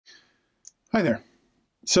Hi there.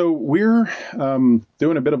 So we're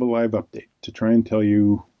doing a bit of a live update to try and tell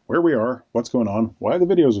you where we are, what's going on, why the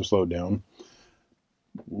videos are slowed down,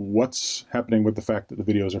 what's happening with the fact that the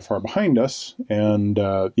videos are far behind us, and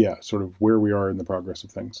yeah, sort of where we are in the progress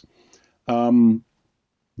of things.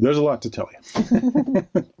 There's a lot to tell you,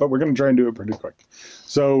 but we're going to try and do it pretty quick.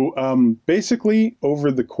 So basically,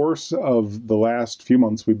 over the course of the last few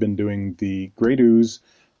months, we've been doing the grade ooze,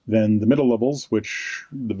 then the middle levels, which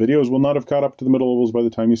the videos will not have caught up to the middle levels by the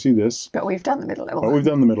time you see this. But we've done the middle level. But we've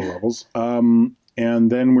done the middle levels. And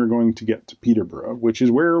then we're going to get to Peterborough, which is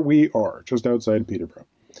where we are, just outside Peterborough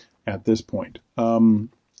at this point. And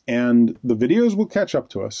the videos will catch up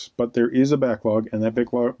to us, but there is a backlog, and that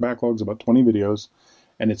backlog is about 20 videos,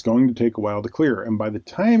 and it's going to take a while to clear. And by the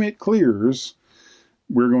time it clears,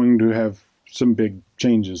 we're going to have some big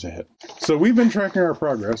changes ahead. So we've been tracking our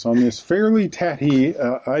progress on this fairly tatty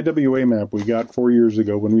IWA map we got 4 years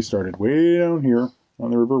ago when we started way down here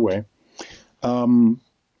on the Riverway.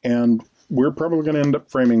 And we're probably going to end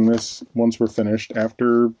up framing this once we're finished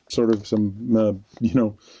after sort of some,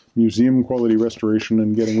 museum quality restoration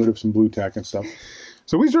and getting rid of some blue tack and stuff.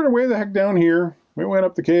 So we started way the heck down here. We went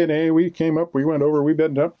up the K&A, we came up, we went over, we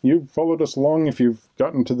bent up. You followed us along if you've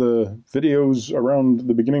gotten to the videos around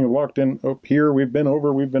the beginning of Locked In. Up here, we've been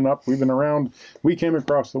over, we've been up, we've been around. We came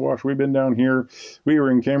across the wash, we've been down here. We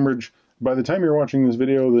were in Cambridge. By the time you're watching this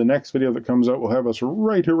video, the next video that comes out will have us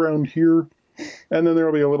right around here. And then there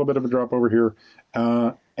will be a little bit of a drop over here.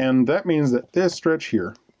 And that means that this stretch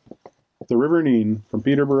here, the River Nene, from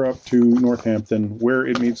Peterborough up to Northampton, where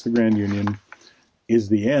it meets the Grand Union, is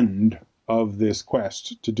the end of this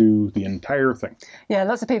quest to do the entire thing. Yeah,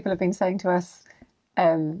 lots of people have been saying to us,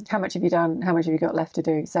 how much have you done? How much have you got left to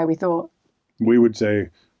do? So we thought we would say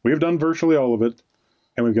we have done virtually all of it,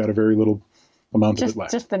 and we've got a very little amount of it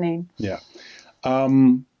left. Just the Nene. Yeah.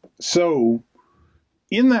 So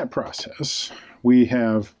in that process, we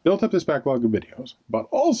have built up this backlog of videos, but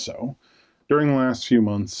also during the last few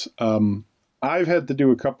months, I've had to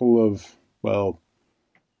do a couple of,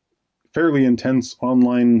 fairly intense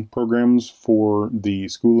online programs for the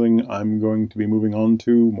schooling I'm going to be moving on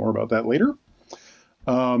to. More about that later.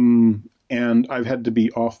 And I've had to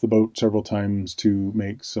be off the boat several times to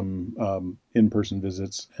make some in-person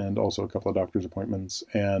visits and also a couple of doctor's appointments.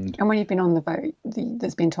 And when you've been on the boat,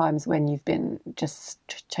 there's been times when you've been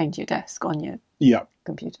just change your desk on your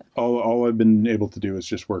computer. All I've been able to do is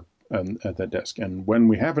just work at that desk. And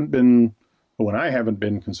when I haven't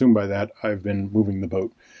been consumed by that, I've been moving the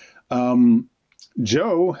boat.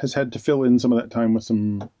 Joe has had to fill in some of that time with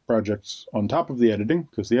some projects on top of the editing,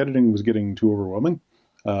 because the editing was getting too overwhelming.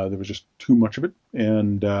 There was just too much of it.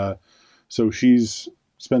 And so she's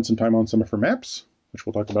spent some time on some of her maps, which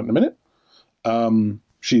we'll talk about in a minute.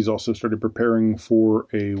 She's also started preparing for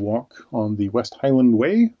a walk on the West Highland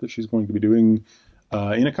Way that she's going to be doing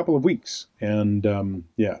in a couple of weeks. And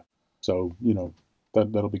so,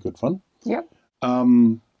 that'll be good fun. Yep.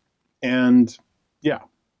 And yeah.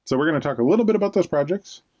 So we're going to talk a little bit about those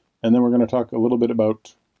projects, and then we're going to talk a little bit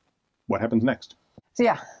about what happens next. So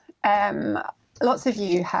yeah, lots of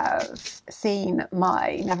you have seen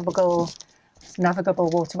my navigable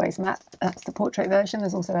waterways map. That's the portrait version.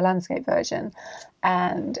 There's also a landscape version,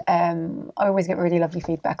 and I always get really lovely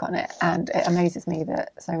feedback on it, and it amazes me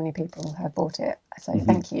that so many people have bought it. So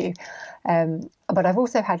thank you. But I've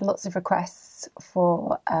also had lots of requests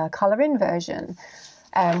for a colour-in version.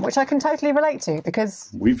 Which I can totally relate to, because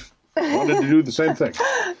we've wanted to do the same thing.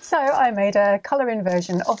 So I made a colour-in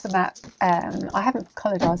version of the map. I haven't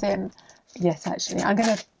coloured ours in yet, actually. I'm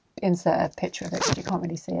going to insert a picture of it because you can't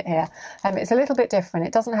really see it here. It's a little bit different.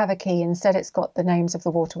 It doesn't have a key. Instead, it's got the names of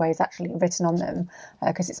the waterways actually written on them,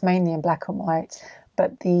 because it's mainly in black and white.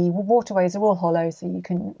 But the waterways are all hollow, so you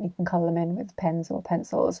can colour them in with pens or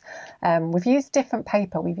pencils. We've used different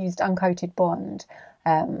paper. We've used uncoated bond,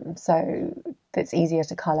 so it's easier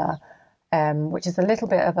to colour, which is a little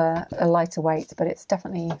bit of a lighter weight, but it's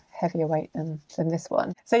definitely heavier weight than this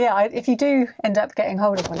one. So yeah, if you do end up getting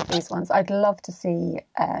hold of one of these ones, I'd love to see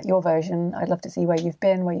your version. I'd love to see where you've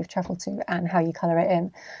been, where you've travelled to, and how you colour it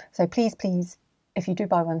in. So please, if you do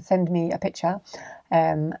buy one, send me a picture.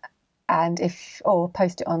 Or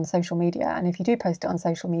post it on social media. And if you do post it on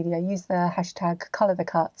social media, use the hashtag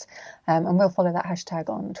 #ColourTheCut, and we'll follow that hashtag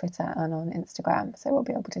on Twitter and on Instagram, so we'll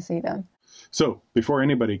be able to see them. So before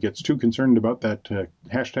anybody gets too concerned about that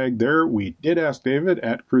hashtag there, we did ask David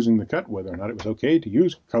at Cruising the Cut whether or not it was okay to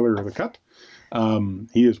use Color of the Cut.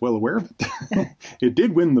 He is well aware of it. It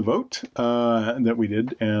did win the vote that we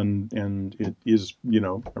did, and it is,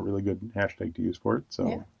 a really good hashtag to use for it. So.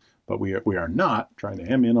 Yeah. but we are not trying to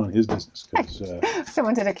hem in on his business. Because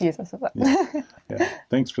someone did accuse us of that. Yeah,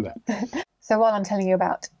 thanks for that. So while I'm telling you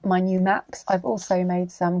about my new maps, I've also made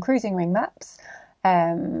some cruising ring maps.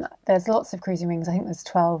 There's lots of cruising rings. I think there's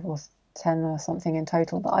 12 or 10 or something in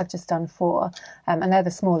total, but I've just done 4, and they're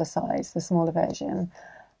the smaller size, the smaller version.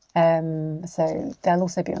 So they'll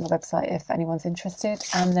also be on the website if anyone's interested.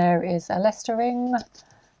 And there is a Leicester ring,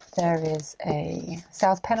 there is a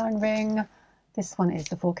South Pennine ring, this one is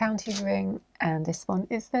the Four Counties ring, and this one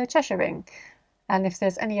is the Cheshire ring. And if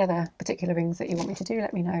there's any other particular rings that you want me to do,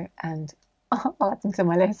 let me know, and I'll add them to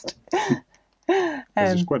my list.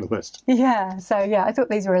 There's quite a list. Yeah, so yeah, I thought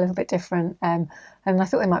these were a little bit different, and I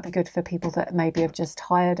thought they might be good for people that maybe have just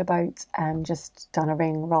hired a boat and just done a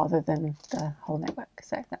ring rather than the whole network.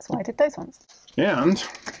 So that's why I did those ones. And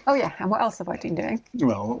oh yeah, and what else have I been doing?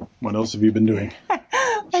 Well, what else have you been doing?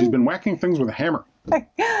 She's been whacking things with a hammer.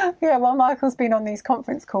 Yeah, while Michael's been on these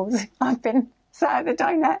conference calls, I've been sat at the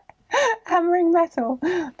dinette hammering metal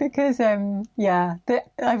because I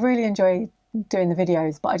really enjoy doing the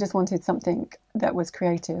videos, but I just wanted something that was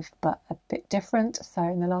creative but a bit different. So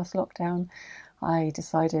in the last lockdown I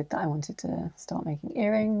decided that I wanted to start making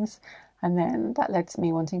earrings, and then that led to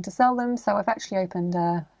me wanting to sell them. So I've actually opened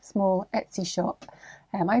a small Etsy shop.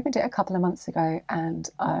 I opened it a couple of months ago, and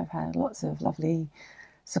I've had lots of lovely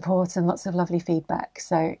support and lots of lovely feedback.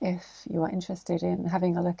 So if you are interested in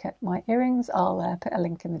having a look at my earrings, I'll put a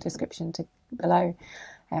link in the description below,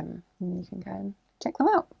 and you can go and check them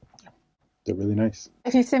out. They're really nice.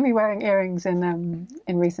 If you've seen me wearing earrings in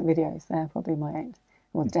recent videos, they're probably my own.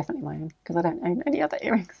 Well, definitely my own, because I don't own any other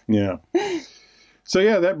earrings. Yeah. So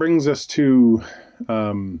yeah, that brings us to,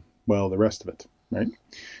 the rest of it, right?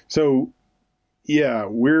 So yeah,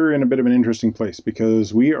 we're in a bit of an interesting place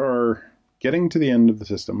because we are getting to the end of the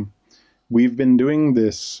system. We've been doing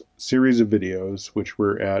this series of videos, which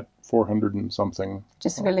we're at 400 and something.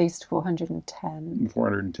 Just released 410.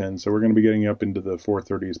 410. So we're going to be getting up into the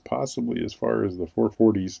 430s, possibly as far as the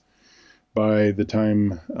 440s, by the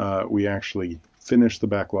time we actually finish the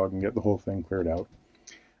backlog and get the whole thing cleared out.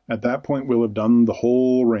 At that point, we'll have done the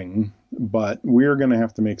whole ring, but we're going to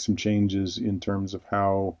have to make some changes in terms of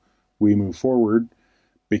how we move forward,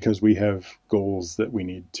 because we have goals that we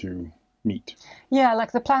need to meet. Yeah,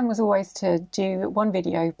 like the plan was always to do one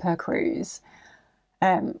video per cruise.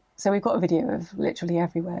 So we've got a video of literally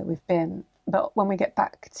everywhere we've been. But when we get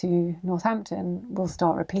back to Northampton, we'll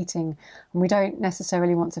start repeating. And we don't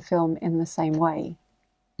necessarily want to film in the same way.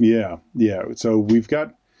 Yeah. So we've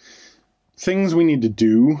got things we need to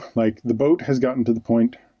do. Like the boat has gotten to the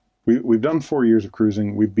point. We've done 4 years of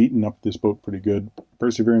cruising. We've beaten up this boat pretty good.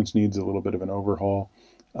 Perseverance needs a little bit of an overhaul.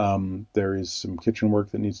 There is some kitchen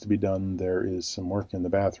work that needs to be done. There is some work in the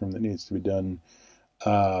bathroom that needs to be done.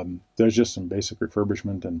 There's just some basic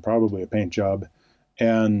refurbishment and probably a paint job.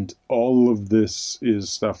 And all of this is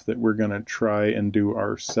stuff that we're going to try and do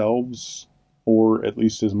ourselves, or at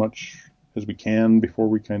least as much as we can before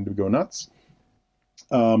we kind of go nuts.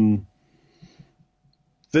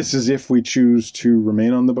 This is if we choose to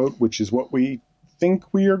remain on the boat, which is what we think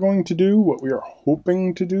we are going to do, what we are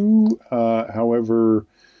hoping to do. However,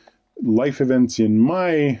 life events in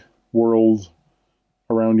my world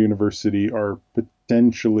around university are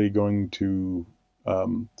potentially going to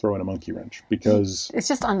throw in a monkey wrench, because it's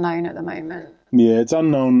just unknown at the moment. Yeah, it's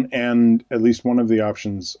unknown, and at least one of the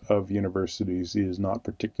options of universities is not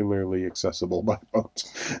particularly accessible by boat.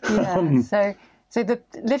 Yeah, so the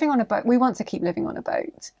living on a boat, we want to keep living on a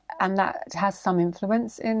boat, and that has some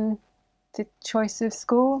influence in the choice of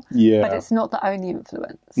school. Yeah, but it's not the only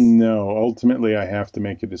influence. No, ultimately I have to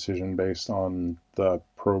make a decision based on the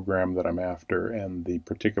program that I'm after and the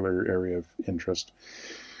particular area of interest,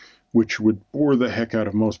 which would bore the heck out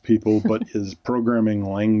of most people, but is programming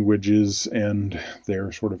languages and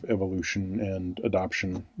their sort of evolution and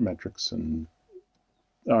adoption metrics. And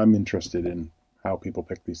I'm interested in how people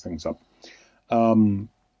pick these things up.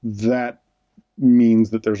 That means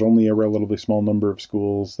that there's only a relatively small number of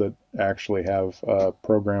schools that actually have a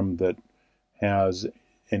program that has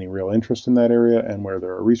any real interest in that area and where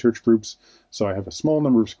there are research groups. So I have a small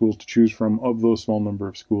number of schools to choose from. Of those small number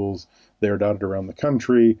of schools, they're dotted around the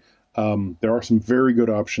country. There are some very good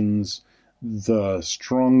options. The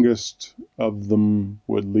strongest of them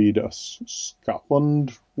would lead us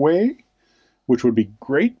Scotland way, which would be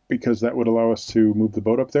great because that would allow us to move the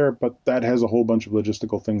boat up there. But that has a whole bunch of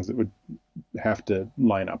logistical things that would have to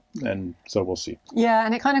line up. And so we'll see. Yeah,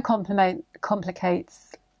 and it kind of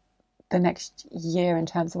complicates the next year in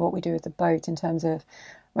terms of what we do with the boat, in terms of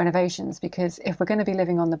renovations, because if we're going to be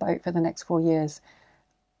living on the boat for the next 4 years,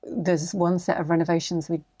 there's one set of renovations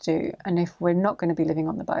we do, and if we're not going to be living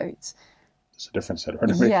on the boat, it's a different set of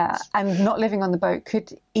renovations. Yeah, and not living on the boat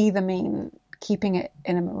could either mean keeping it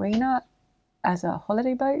in a marina as a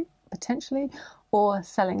holiday boat, potentially, or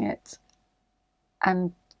selling it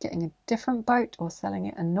and getting a different boat, or selling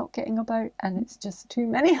it and not getting a boat, and it's just too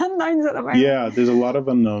many unknowns at the moment. Yeah, there's a lot of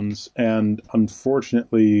unknowns, and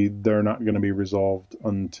unfortunately they're not going to be resolved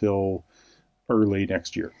until early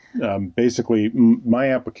next year. Basically,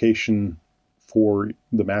 my application for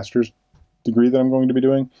the master's degree that I'm going to be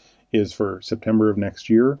doing is for September of next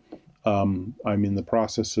year. I'm in the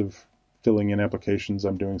process of filling in applications.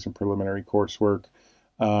 I'm doing some preliminary coursework.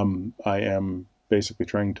 I am basically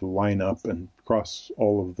trying to line up and cross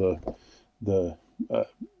all of the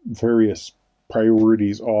various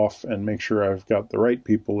priorities off and make sure I've got the right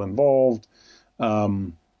people involved.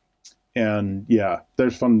 And yeah,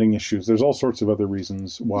 there's funding issues. There's all sorts of other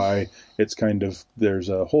reasons why it's kind of, there's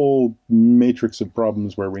a whole matrix of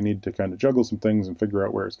problems where we need to kind of juggle some things and figure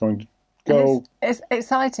out where it's going to go. It's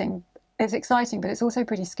exciting. It's exciting, but it's also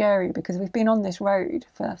pretty scary because we've been on this road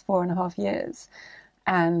for 4.5 years,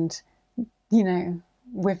 and, you know,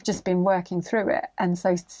 we've just been working through it. And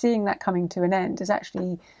so seeing that coming to an end is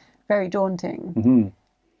actually very daunting. Mm-hmm.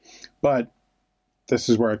 But this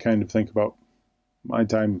is where I kind of think about my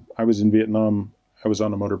time. I was in Vietnam. I was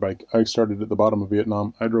on a motorbike. I started at the bottom of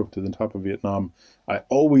Vietnam. I drove to the top of Vietnam. I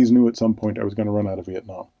always knew at some point I was going to run out of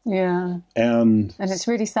Vietnam. Yeah. And it's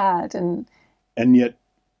really sad and yet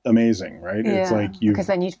amazing, right? Yeah, it's like because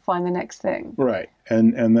then you'd find the next thing. Right.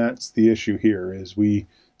 And that's the issue here is we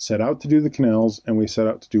set out to do the canals, and we set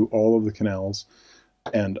out to do all of the canals.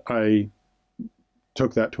 And I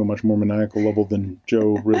took that to a much more maniacal level than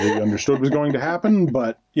Joe really understood was going to happen.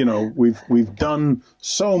 But, you know, we've done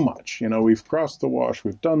so much. You know, we've crossed the Wash,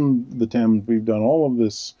 we've done the Thames, we've done all of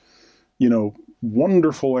this, you know,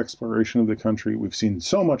 wonderful exploration of the country. We've seen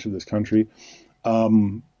so much of this country.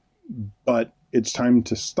 But it's time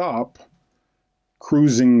to stop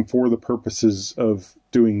cruising for the purposes of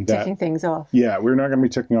doing that. Ticking things off. Yeah, we're not going to be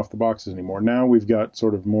ticking off the boxes anymore. Now we've got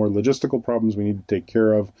sort of more logistical problems we need to take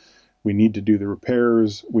care of. We need to do the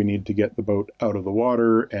repairs. We need to get the boat out of the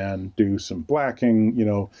water and do some blacking. You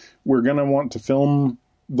know, we're going to want to film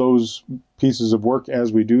those pieces of work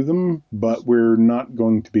as we do them, but we're not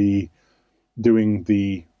going to be doing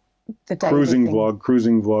the cruising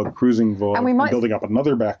vlog, and we might, building up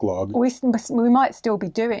another backlog. We might still be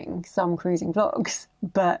doing some cruising vlogs,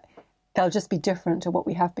 but they'll just be different to what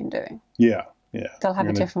we have been doing. Yeah, yeah. They'll have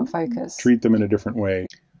a different focus. Treat them in a different way.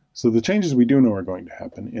 So the changes we do know are going to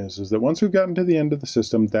happen is that once we've gotten to the end of the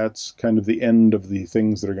system, that's kind of the end of the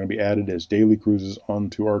things that are going to be added as daily cruises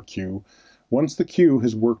onto our queue. Once the queue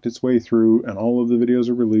has worked its way through and all of the videos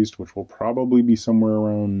are released, which will probably be somewhere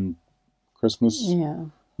around Christmas. Yeah.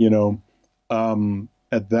 You know,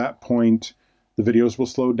 at that point, the videos will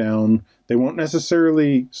slow down. They won't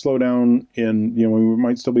necessarily slow down in, you know, we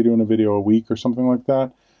might still be doing a video a week or something like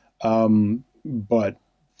that. But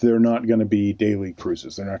they're not going to be daily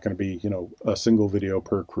cruises. They're not going to be, you know, a single video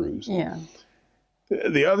per cruise. Yeah.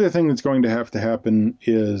 The other thing that's going to happen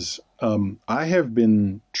is I have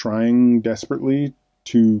been trying desperately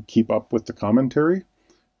to keep up with the commentary.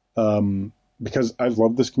 Because I've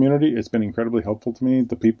loved this community. It's been incredibly helpful to me.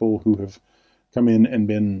 The people who have come in and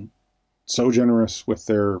been so generous with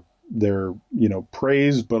their you know,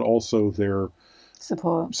 praise, but also their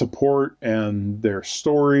support and their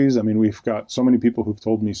stories. I mean, we've got so many people who've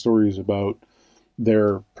told me stories about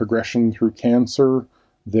their progression through cancer,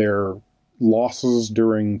 their losses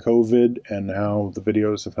during COVID, and how the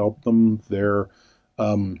videos have helped them. Their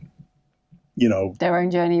you know, their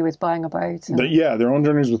own journey with buying a boat. Their own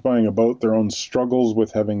journeys with buying a boat, their own struggles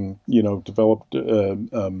with having, you know, developed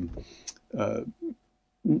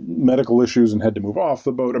medical issues and had to move off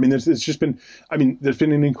the boat. I mean, there's been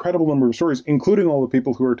an incredible number of stories, including all the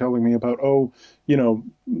people who are telling me about, oh, you know,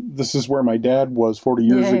 this is where my dad was 40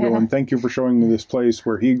 years ago, and thank you for showing me this place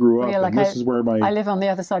where he grew up, like and this is where I live on the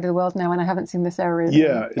other side of the world now, and I haven't seen this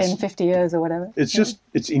area in 50 years or whatever. It's just,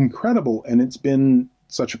 it's incredible, and it's been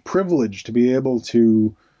such a privilege to be able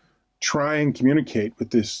to try and communicate with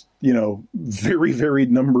this, you know, very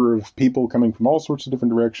varied number of people coming from all sorts of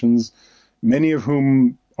different directions, many of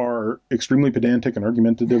whom are extremely pedantic and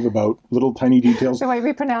argumentative about little tiny details. The way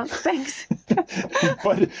we pronounce things.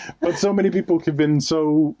 but so many people have been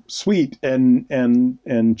so sweet and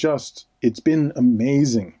just, it's been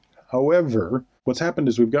amazing. However, what's happened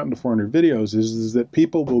is we've gotten to 400 videos is that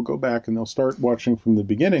people will go back and they'll start watching from the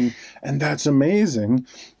beginning, and that's amazing.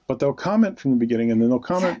 But they'll comment from the beginning, and then they'll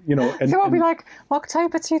comment, you know. So I'll be like,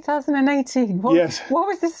 October 2018. What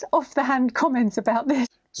was this off-the-hand comment about this?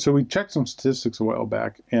 So we checked some statistics a while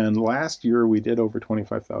back, and last year we did over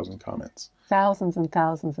 25,000 comments. Thousands and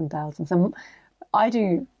thousands and thousands. And I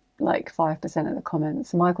do like 5% of the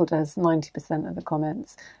comments. Michael does 90% of the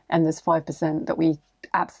comments. And there's 5% that we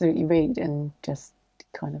absolutely read and just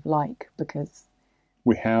kind of like because...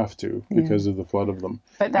 We have to because of the flood of them.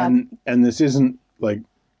 But and this isn't like...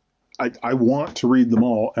 I want to read them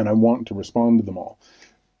all, and I want to respond to them all.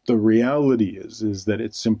 The reality is that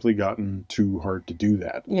it's simply gotten too hard to do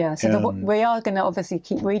that. Yeah, so we are going to obviously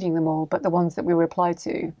keep reading them all, but the ones that we reply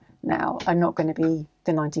to now are not going to be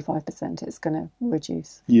the 95%. It's going to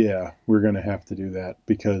reduce. Yeah, we're going to have to do that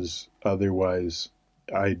because otherwise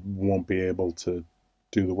I won't be able to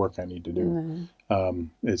do the work I need to do. No.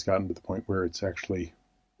 It's gotten to the point where it's actually...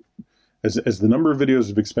 As the number of videos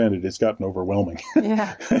have expanded, it's gotten overwhelming.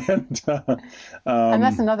 Yeah. And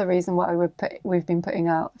that's another reason why we've been putting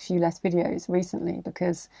out a few less videos recently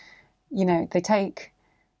because, you know, they take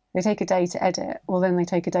a day to edit. Well, then they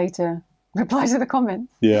take a day to reply to the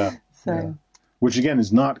comments. Yeah. So. Yeah. Which again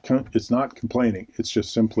is not complaining. It's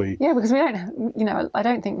just simply. Yeah, because we don't. You know, I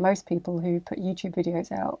don't think most people who put YouTube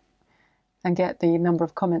videos out and get the number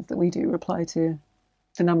of comments that we do reply to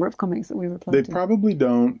the number of comments that we reply to. They probably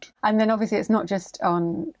don't. And then obviously it's not just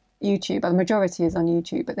on YouTube. The majority is on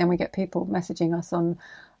YouTube, but then we get people messaging us on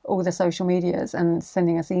all the social medias and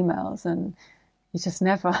sending us emails, and you're just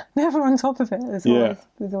never on top of it. There's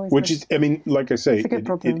always which is, I mean, like I say, it's a good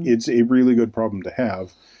problem. It's a really good problem to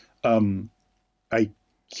have. I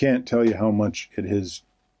can't tell you how much it has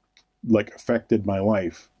like affected my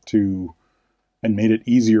life and made it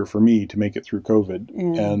easier for me to make it through COVID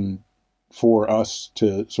and for us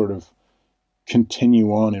to sort of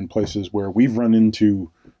continue on in places where we've run into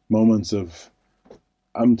moments of,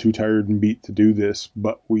 I'm too tired and beat to do this,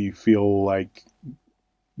 but we feel like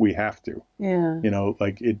we have to. Yeah. You know,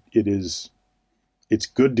 like it's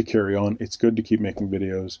good to carry on. It's good to keep making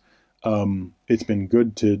videos. It's been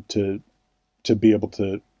good to be able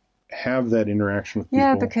to have that interaction with people.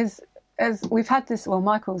 Yeah, because as we've had this, well,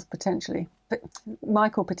 Michael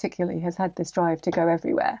particularly has had this drive to go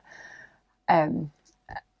everywhere. And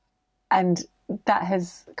that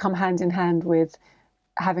has come hand in hand with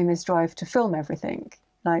having this drive to film everything.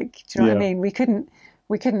 Like, do you know what I mean? We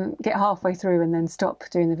couldn't get halfway through and then stop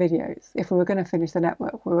doing the videos. If we were going to finish the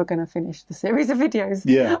network, we were going to finish the series of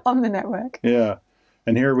videos on the network. Yeah.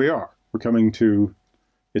 And here we are. We're coming to,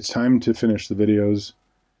 it's time to finish the videos.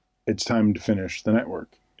 It's time to finish the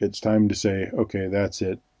network. It's time to say, okay, that's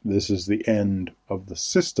it. This is the end of the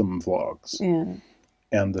system vlogs. Yeah.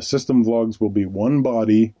 And the system vlogs will be one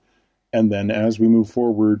body, and then as we move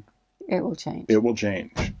forward... It will change. It will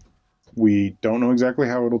change. We don't know exactly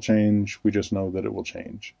how it'll change. We just know that it will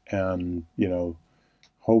change. And, you know,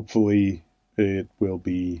 hopefully it will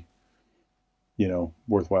be, you know,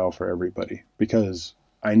 worthwhile for everybody. Because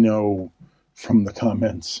I know from the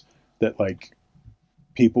comments that, like,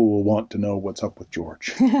 people will want to know what's up with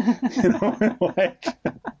George. You know, like...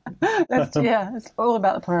 it's all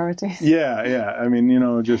about the priorities. Yeah. I mean, you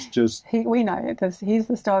know, we know it. He's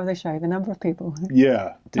the star of the show. The number of people.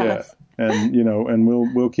 Tell us. And you know, and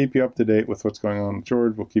we'll keep you up to date with what's going on with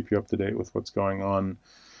George. We'll keep you up to date with what's going on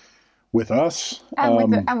with us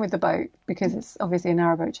and with the boat, because it's obviously a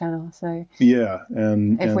narrowboat channel. So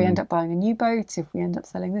and if we end up buying a new boat, if we end up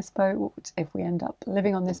selling this boat, if we end up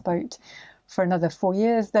living on this boat for another 4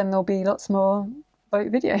 years, then there'll be lots more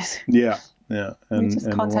boat videos. Yeah. We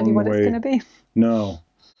just can't tell you what it's going to be. No.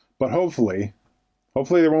 But hopefully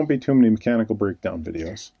there won't be too many mechanical breakdown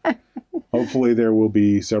videos. Hopefully there will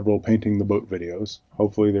be several painting the boat videos.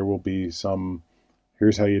 Hopefully there will be some,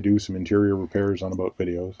 here's how you do some interior repairs on a boat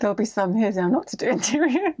videos. There'll be some, here's how not to do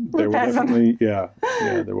interior there repairs. Will definitely,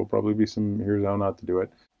 there will probably be some, here's how not to do it.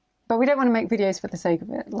 But we don't want to make videos for the sake of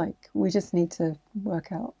it. Like, we just need to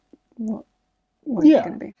work out what it's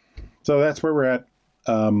going to be. So that's where we're at.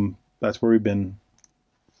 That's where we've been.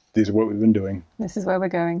 These are what we've been doing. This is where we're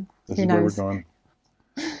going. Who knows? Where we're going.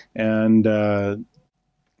 And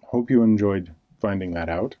hope you enjoyed finding that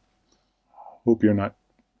out. Hope you're not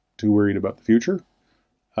too worried about the future.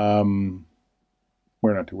 We're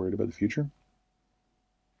not too worried about the future.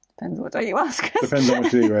 Depends what day you ask us. Depends on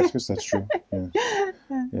what day you ask us. That's true.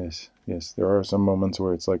 Yes. There are some moments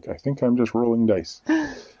where it's like, I think I'm just rolling dice.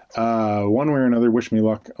 One way or another, wish me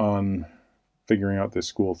luck on figuring out this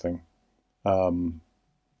school thing.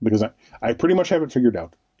 Because I pretty much have it figured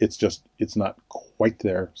out. It's not quite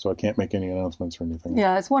there, so I can't make any announcements or anything.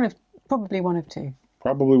 Yeah, it's probably one of two.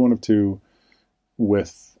 Probably one of two,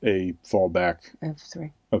 with a fallback of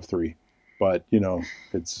three. But you know,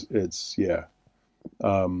 it's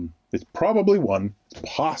probably one, it's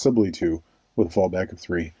possibly two. with a fallback of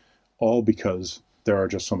 3, all because there are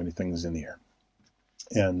just so many things in the air.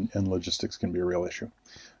 And logistics can be a real issue.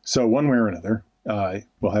 So one way or another,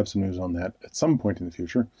 we'll have some news on that at some point in the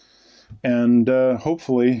future. And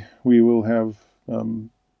hopefully we will have,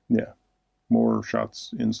 more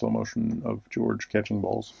shots in slow motion of George catching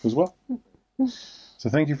balls as well. So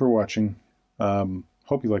thank you for watching.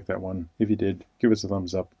 Hope you liked that one. If you did, give us a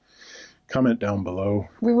thumbs up. Comment down below.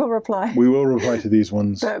 We will reply. We will reply to these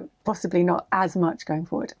ones. But possibly not as much going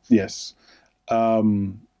forward. Yes.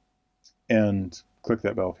 And click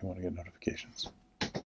that bell if you want to get notifications.